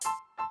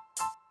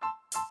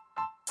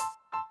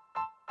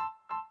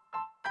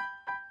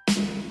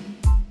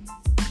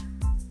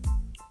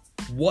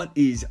What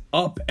is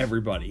up,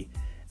 everybody?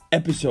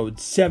 Episode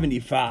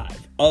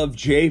 75 of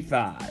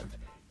J5,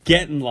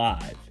 Gettin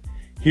live,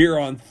 here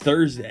on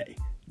Thursday,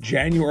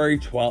 January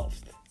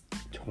 12th,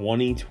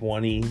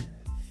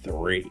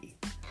 2023.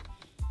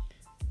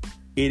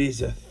 It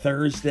is a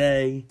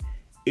Thursday,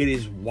 it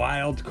is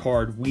wild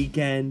card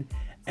weekend,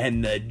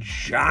 and the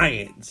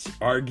Giants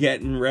are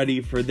getting ready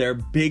for their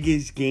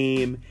biggest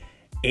game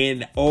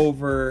in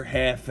over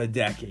half a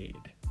decade.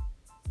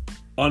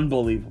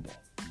 Unbelievable.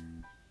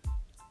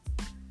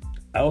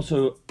 I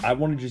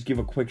want to just give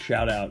a quick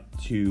shout out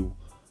to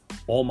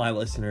all my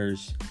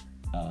listeners,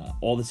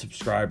 all the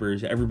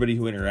subscribers, everybody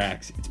who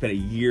interacts. It's been a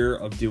year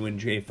of doing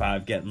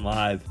J5 Gettin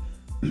live.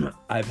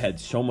 I've had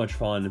so much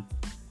fun.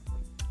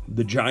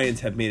 The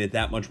Giants have made it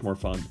that much more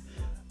fun.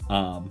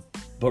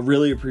 But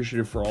really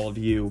appreciative for all of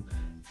you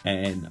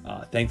and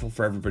thankful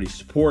for everybody's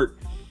support.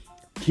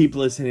 Keep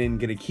listening.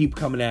 Going to keep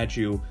coming at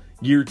you.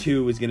 Year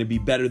 2 is going to be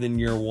better than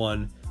year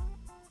 1.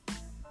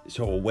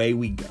 So away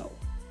we go.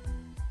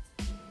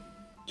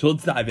 So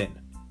let's dive in.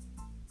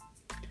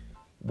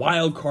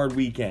 Wild card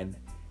weekend,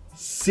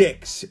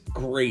 6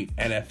 great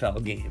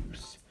NFL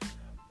games.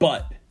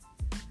 But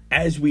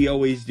as we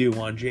always do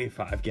on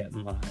J5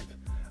 Gettin Live,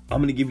 I'm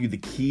going to give you the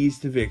keys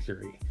to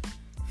victory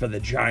for the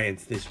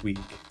Giants this week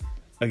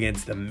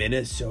against the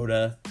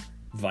Minnesota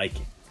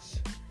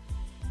Vikings.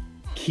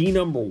 Key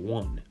number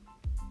 1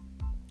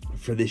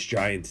 for this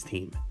Giants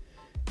team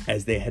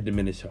as they head to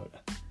Minnesota.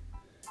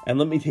 And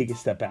let me take a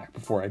step back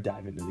before I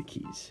dive into the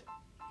keys.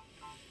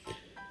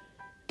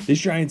 This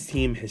Giants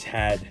team has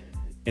had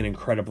an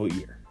incredible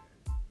year.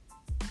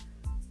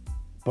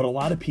 But a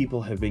lot of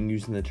people have been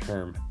using the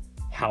term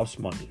house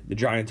money. The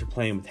Giants are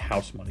playing with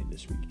house money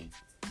this week.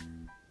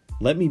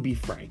 Let me be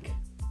frank.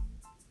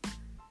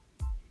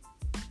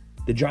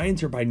 The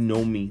Giants are by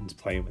no means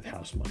playing with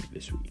house money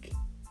this week.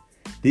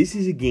 This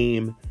is a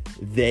game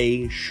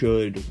they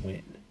should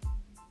win.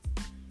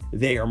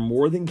 They are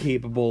more than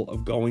capable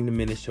of going to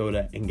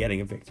Minnesota and getting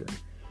a victory.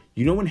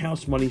 You know when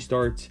house money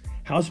starts?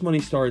 House money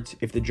starts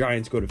if the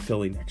Giants go to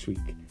Philly next week.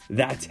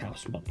 That's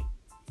house money.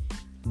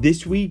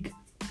 This week,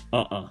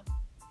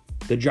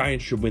 the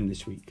Giants should win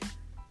this week.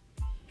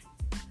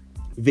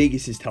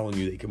 Vegas is telling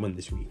you they can win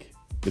this week,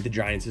 but the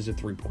Giants is a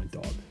 3-point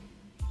dog.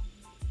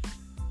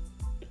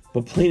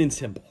 But plain and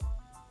simple,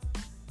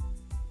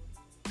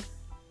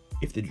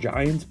 if the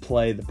Giants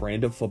play the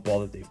brand of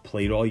football that they've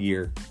played all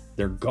year,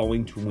 they're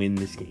going to win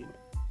this game.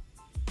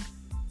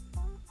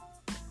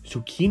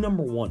 So key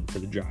number 1 for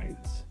the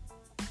Giants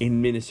in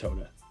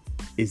Minnesota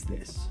is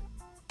this.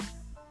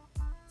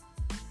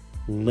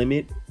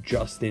 Limit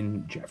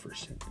Justin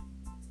Jefferson.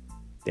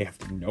 They have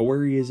to know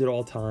where he is at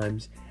all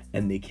times,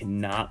 and they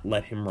cannot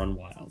let him run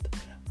wild.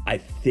 I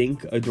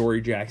think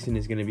Adoree Jackson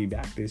is going to be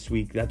back this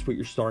week. That's what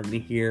you're starting to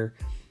hear.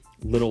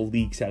 Little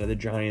leaks out of the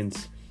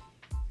Giants.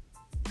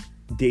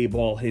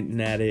 Dayball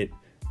hinting at it.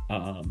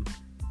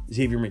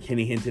 Xavier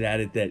McKinney hinted at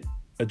it that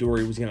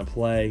Adoree was going to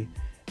play.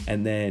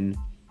 And then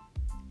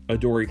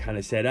Adoree kind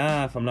of said,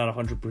 if I'm not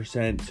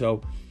 100%.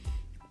 So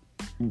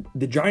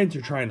the Giants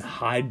are trying to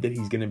hide that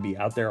he's going to be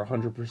out there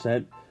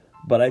 100%.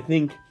 But I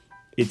think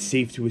it's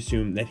safe to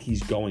assume that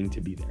he's going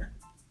to be there.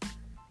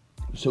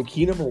 So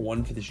key number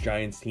 1 for this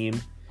Giants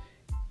team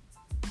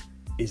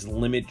is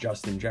limit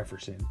Justin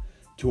Jefferson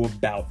to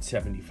about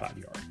 75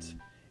 yards.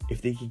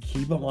 If they can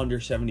keep him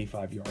under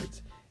 75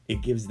 yards,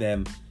 it gives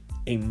them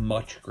a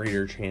much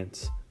greater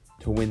chance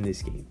to win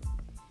this game.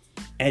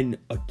 And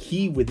a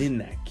key within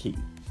that key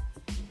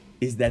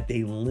is that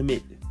they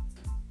limit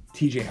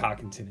TJ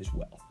Hockenson as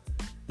well.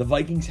 The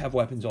Vikings have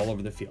weapons all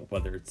over the field,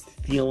 whether it's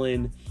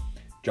Thielen,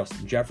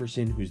 Justin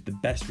Jefferson, who's the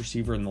best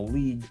receiver in the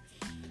league,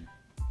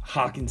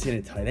 Hockenson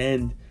at tight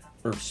end,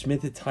 Irv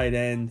Smith at tight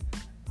end,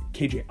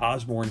 KJ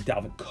Osborne,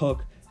 Dalvin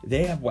Cook.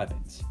 They have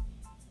weapons.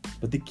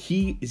 But the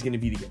key is going to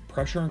be to get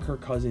pressure on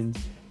Kirk Cousins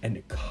and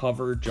to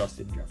cover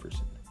Justin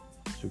Jefferson.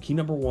 So key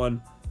number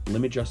 1,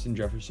 limit Justin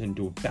Jefferson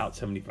to about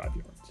 75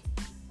 yards.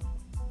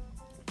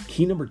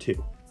 Key number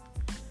 2,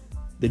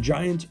 the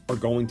Giants are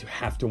going to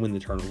have to win the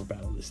turnover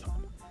battle this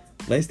time.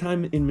 Last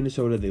time in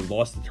Minnesota, they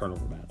lost the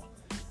turnover battle.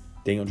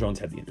 Daniel Jones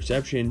had the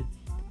interception.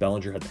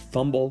 Bellinger had the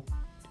fumble.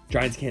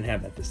 Giants can't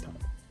have that this time.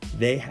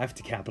 They have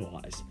to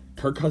capitalize.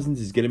 Kirk Cousins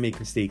is going to make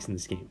mistakes in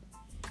this game.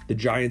 The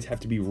Giants have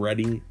to be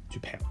ready to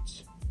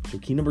pounce. So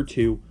key number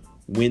 2,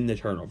 win the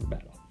turnover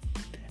battle.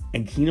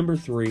 And key number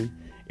 3,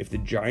 if the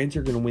Giants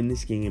are going to win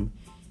this game,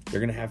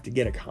 they're going to have to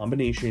get a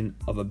combination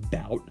of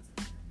about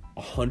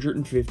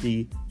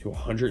 150 to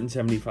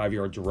 175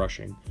 yards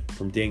rushing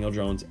from Daniel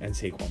Jones and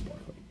Saquon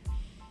Barkley.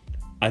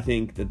 I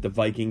think that the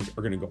Vikings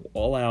are going to go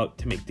all out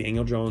to make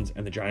Daniel Jones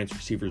and the Giants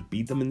receivers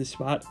beat them in this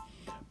spot,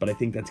 but I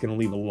think that's going to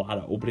leave a lot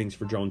of openings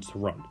for Jones to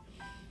run.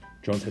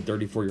 Jones had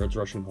 34 yards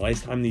rushing the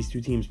last time these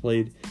two teams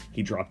played.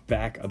 He dropped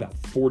back about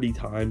 40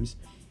 times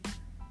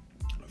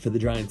for the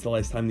Giants the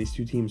last time these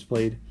two teams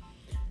played.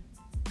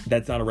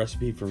 That's not a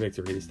recipe for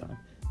victory this time.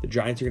 The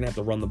Giants are going to have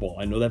to run the ball.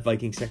 I know that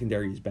Vikings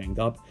secondary is banged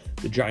up.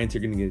 The Giants are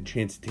going to get a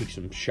chance to take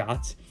some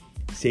shots.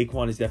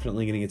 Saquon is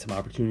definitely going to get some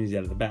opportunities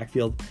out of the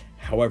backfield.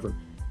 However,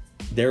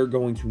 they're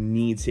going to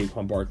need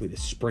Saquon Barkley to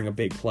spring a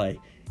big play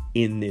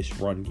in this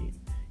run game.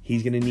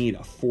 He's going to need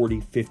a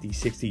 40, 50,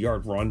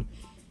 60-yard run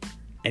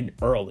and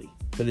early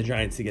for the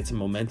Giants to get some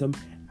momentum.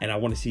 And I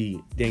want to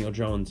see Daniel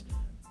Jones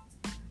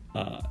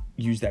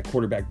use that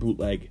quarterback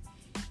bootleg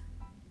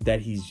that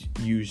he's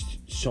used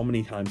so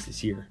many times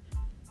this year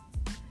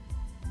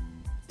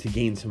to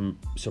gain some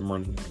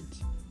running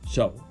yards.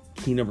 So,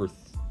 key number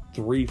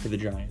 3 for the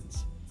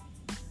Giants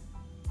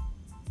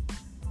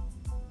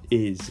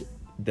is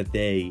that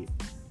they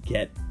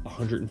get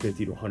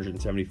 150 to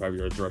 175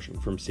 yards rushing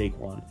from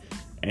Saquon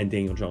and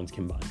Daniel Jones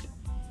combined.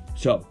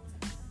 So,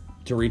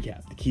 to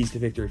recap, the keys to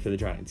victory for the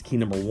Giants. Key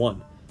number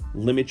 1,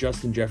 limit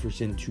Justin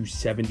Jefferson to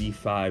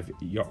 75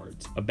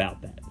 yards,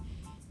 about that.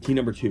 Key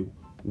number 2,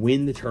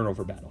 win the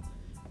turnover battle.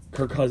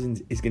 Kirk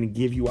Cousins is going to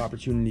give you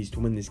opportunities to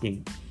win this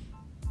game.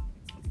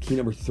 Key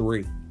number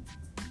 3,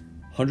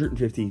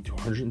 150 to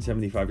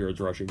 175 yards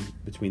rushing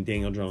between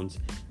Daniel Jones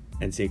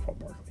and Saquon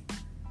Barkley.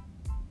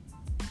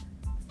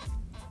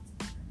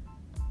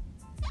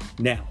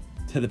 Now,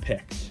 to the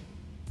picks.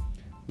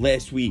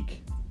 Last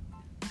week,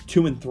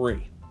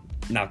 2-3.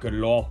 Not good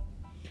at all.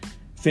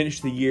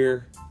 Finished the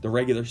year, the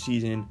regular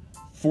season,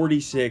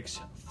 46,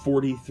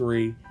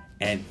 43,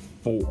 and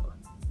 4.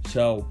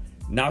 So,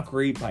 not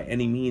great by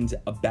any means.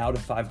 About a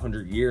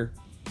 500 year.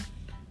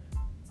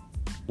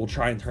 We'll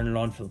try and turn it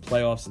on for the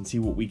playoffs and see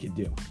what we can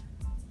do.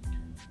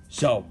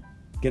 So,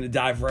 going to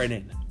dive right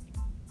in.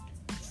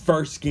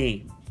 First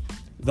game,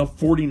 the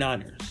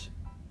 49ers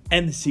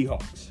and the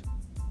Seahawks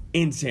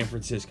in San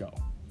Francisco.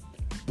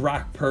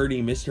 Brock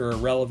Purdy, Mr.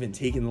 Irrelevant,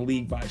 taking the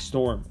league by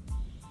storm.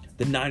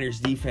 The Niners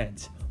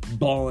defense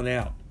balling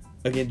out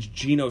against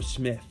Geno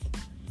Smith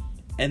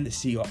and the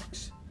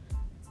Seahawks.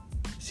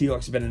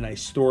 Seahawks have been a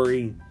nice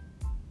story.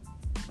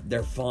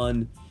 They're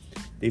fun.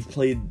 They've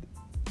played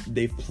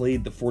the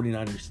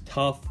 49ers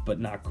tough, but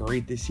not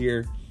great this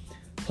year.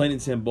 Plain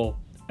and simple,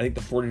 I think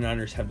the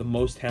 49ers have the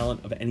most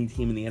talent of any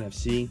team in the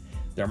NFC.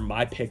 They're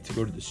my pick to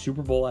go to the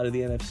Super Bowl out of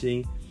the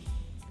NFC.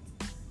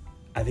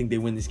 I think they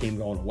win this game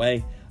going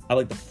away. I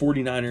like the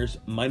 49ers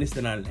minus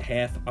the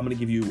 9.5. I'm going to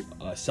give you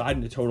a side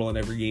and a total in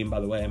every game, by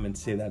the way. I meant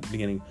to say that at the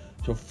beginning.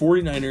 So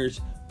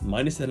 49ers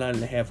minus the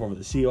 9.5 over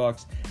the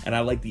Seahawks. And I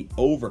like the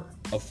over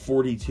of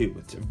 42.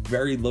 It's a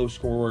very low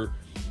score.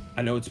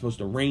 I know it's supposed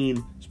to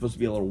rain. It's supposed to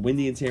be a little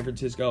windy in San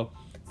Francisco.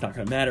 It's not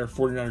going to matter.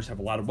 49ers have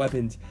a lot of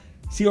weapons.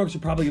 Seahawks are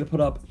probably going to put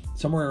up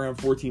somewhere around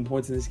 14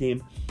 points in this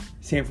game.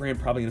 San Fran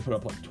probably going to put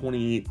up like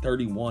 28,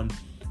 31.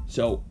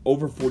 So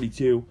over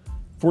 42.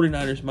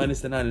 49ers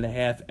minus the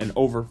 9.5 and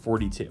over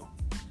 42.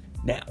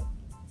 Now,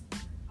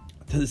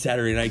 to the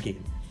Saturday night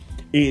game.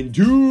 In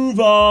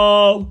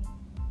Duval,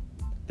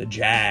 the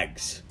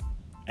Jags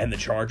and the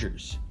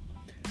Chargers.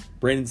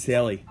 Brandon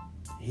Staley,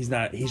 he's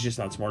just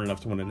not smart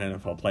enough to win an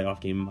NFL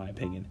playoff game, in my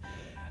opinion.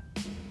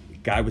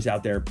 Guy was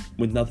out there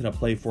with nothing to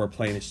play for,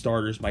 playing his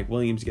starters. Mike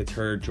Williams gets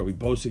hurt. Joey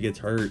Bosa gets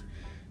hurt.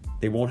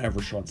 They won't have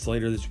Rashawn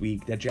Slater this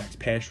week. That Jags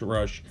pass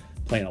rush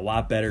playing a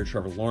lot better.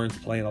 Trevor Lawrence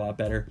playing a lot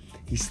better.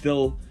 He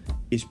still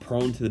is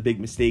prone to the big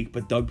mistake,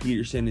 but Doug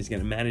Peterson is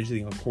going to manage the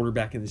young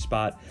quarterback in this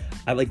spot.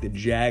 I like the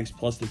Jags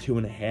plus the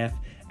 2.5,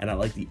 and I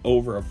like the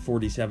over of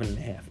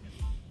 47.5.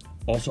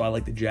 Also, I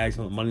like the Jags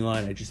on the money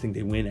line. I just think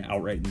they win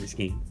outright in this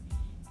game.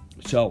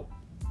 So,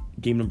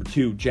 game number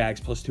 2, Jags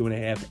plus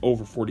 2.5,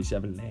 over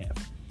 47.5.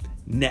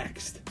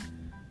 Next,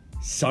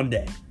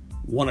 Sunday,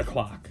 1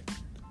 o'clock,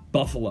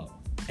 Buffalo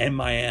and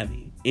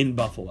Miami in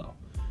Buffalo.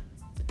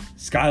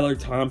 Skylar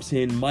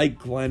Thompson, Mike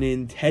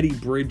Glennon, Teddy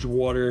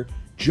Bridgewater,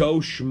 Joe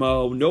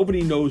Schmo.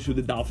 Nobody knows who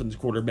the Dolphins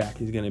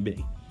quarterback is going to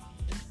be.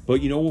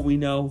 But you know what we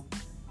know?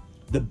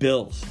 The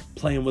Bills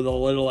playing with a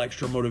little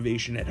extra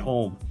motivation at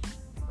home.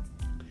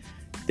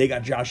 They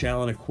got Josh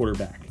Allen at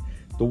quarterback.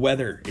 The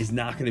weather is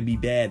not going to be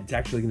bad. It's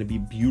actually going to be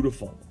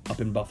beautiful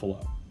up in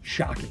Buffalo.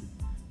 Shocking.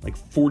 Like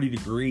 40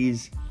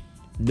 degrees.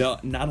 No,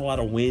 not a lot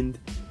of wind.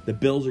 The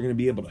Bills are going to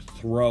be able to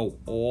throw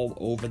all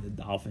over the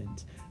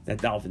Dolphins.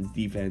 That Dolphins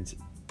defense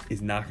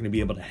is not going to be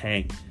able to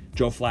hang.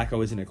 Joe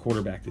Flacco isn't a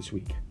quarterback this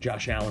week.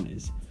 Josh Allen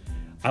is.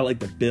 I like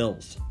the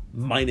Bills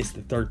minus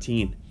the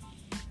 13.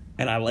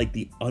 And I like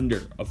the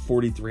under of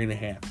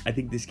 43.5. I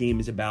think this game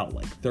is about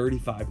like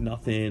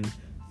 35-0,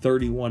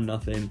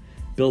 31-0.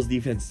 Bills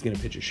defense is going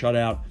to pitch a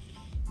shutout.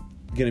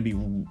 Going to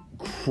be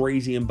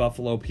crazy in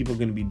Buffalo. People are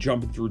going to be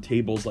jumping through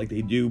tables like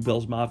they do.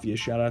 Bills Mafia,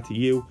 shout out to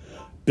you.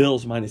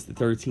 Bills minus the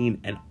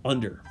 13 and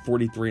under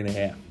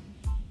 43.5.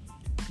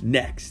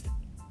 Next,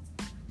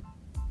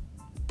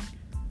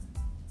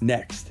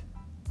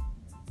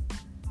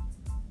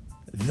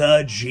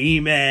 the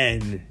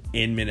G-Men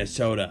in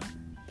Minnesota.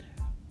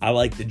 I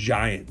like the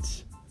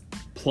Giants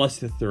plus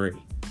the 3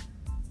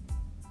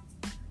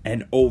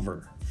 and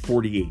over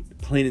 48.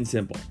 Plain and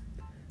simple.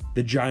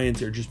 The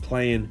Giants are just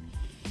playing.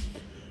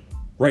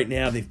 Right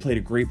now, they've played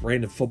a great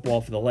brand of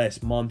football for the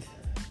last month,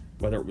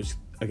 whether it was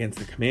against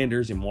the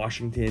Commanders in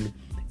Washington.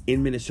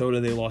 In Minnesota,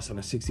 they lost on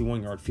a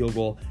 61-yard field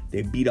goal.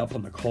 They beat up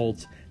on the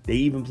Colts. They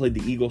even played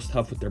the Eagles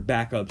tough with their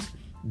backups.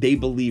 They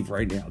believe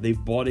right now. They've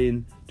bought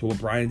in to what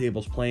Brian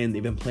Dable's playing.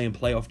 They've been playing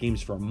playoff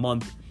games for a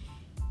month.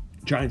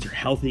 Giants are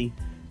healthy.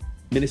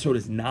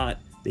 Minnesota's not.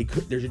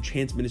 There's a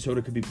chance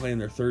Minnesota could be playing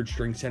their third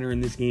string center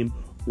in this game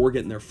or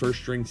getting their first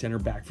string center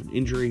back from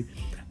injury.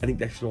 I think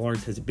Dexter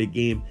Lawrence has a big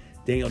game.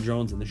 Daniel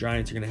Jones and the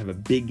Giants are going to have a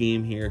big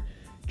game here.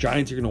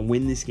 Giants are going to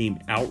win this game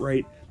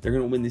outright. They're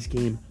going to win this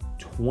game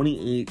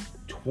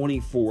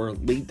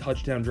 28-24. Late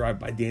touchdown drive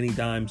by Danny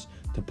Dimes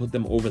to put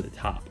them over the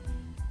top.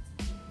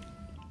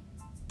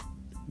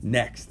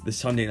 Next, the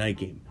Sunday night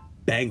game.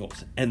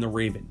 Bengals and the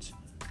Ravens.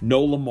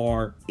 No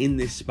Lamar in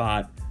this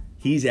spot.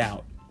 He's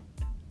out.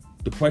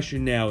 The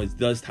question now is,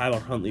 does Tyler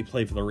Huntley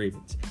play for the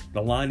Ravens?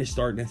 The line is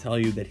starting to tell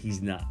you that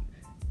he's not.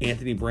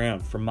 Anthony Brown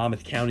from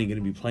Monmouth County going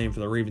to be playing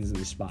for the Ravens in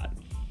this spot.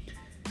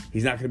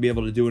 He's not going to be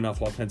able to do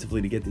enough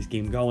offensively to get this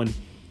game going.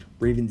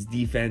 Ravens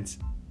defense,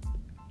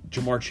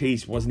 Jamar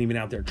Chase wasn't even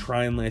out there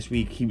trying last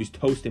week. He was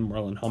toasting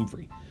Marlon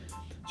Humphrey.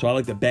 So I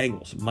like the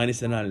Bengals, minus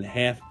the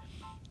 9.5,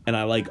 and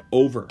I like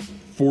over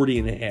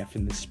 40.5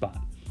 in this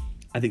spot.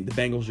 I think the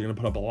Bengals are going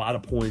to put up a lot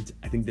of points.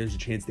 I think there's a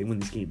chance they win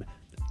this game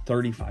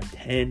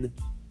 35-10.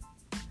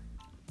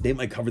 They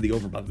might cover the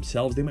over by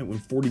themselves. They might win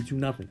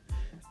 42-0.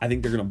 I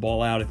think they're going to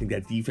ball out. I think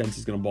that defense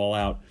is going to ball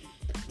out.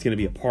 It's going to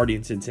be a party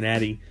in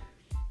Cincinnati.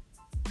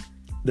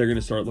 They're going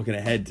to start looking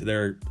ahead to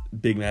their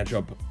big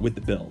matchup with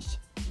the Bills.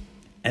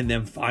 And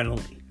then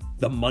finally,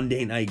 the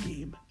Monday night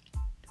game.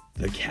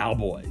 The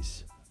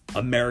Cowboys,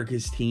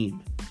 America's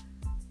team,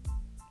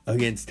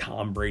 against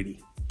Tom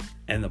Brady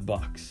and the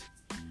Bucs.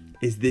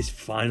 Is this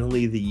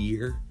finally the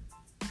year?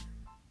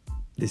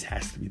 This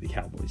has to be the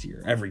Cowboys'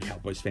 year. Every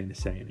Cowboys fan is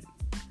saying it.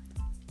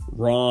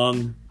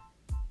 Wrong.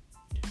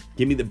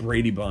 Give me the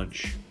Brady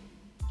bunch.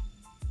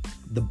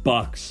 The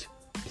Bucs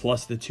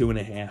plus the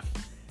 2.5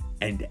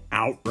 and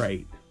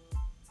outright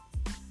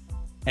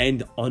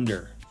and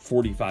under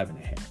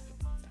 45.5.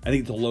 I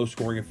think it's a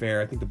low-scoring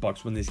affair. I think the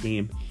Bucs win this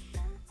game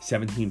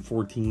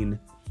 17-14,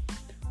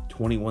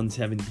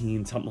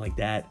 21-17, something like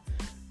that.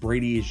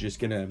 Brady is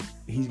just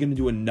he's gonna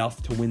do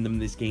enough to win them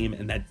this game,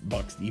 and that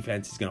Bucs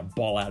defense is gonna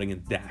ball out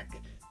against Dak.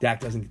 Dak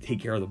doesn't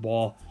take care of the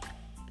ball.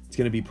 It's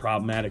gonna be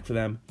problematic for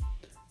them.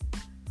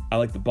 I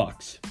like the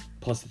Bucs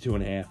plus the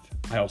 2.5.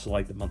 I also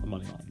like them on the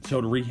money line.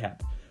 So to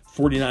recap,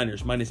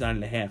 49ers minus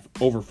 9.5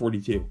 over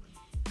 42.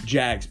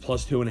 Jags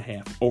plus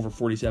 2.5 over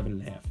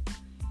 47.5.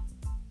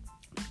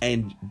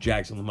 And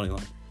Jags on the money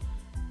line.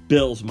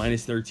 Bills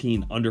minus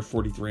 13 under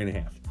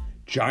 43.5.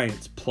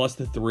 Giants plus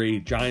the 3.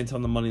 Giants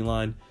on the money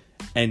line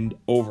and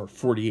over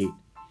 48.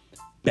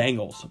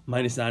 Bengals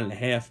minus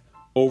 9.5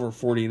 over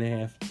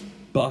 40.5.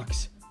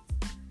 Bucs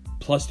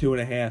plus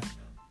 2.5.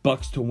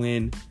 Bucs to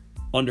win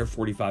under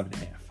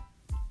 45.5.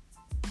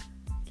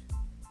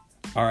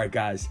 All right,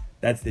 guys,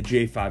 that's the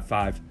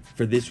J55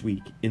 for this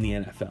week in the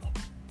NFL.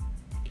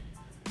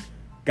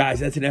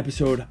 Guys, that's an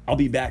episode. I'll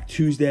be back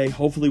Tuesday.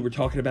 Hopefully, we're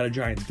talking about a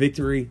Giants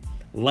victory.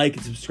 Like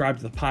and subscribe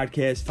to the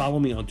podcast. Follow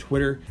me on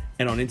Twitter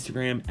and on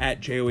Instagram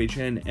at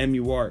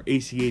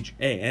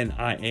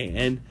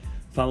JOHNMURACHANIAN.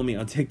 Follow me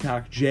on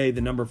TikTok,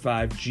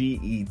 J5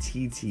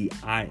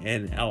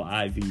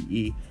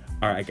 GETTINLIVE.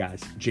 All right,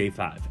 guys,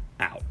 J5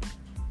 out.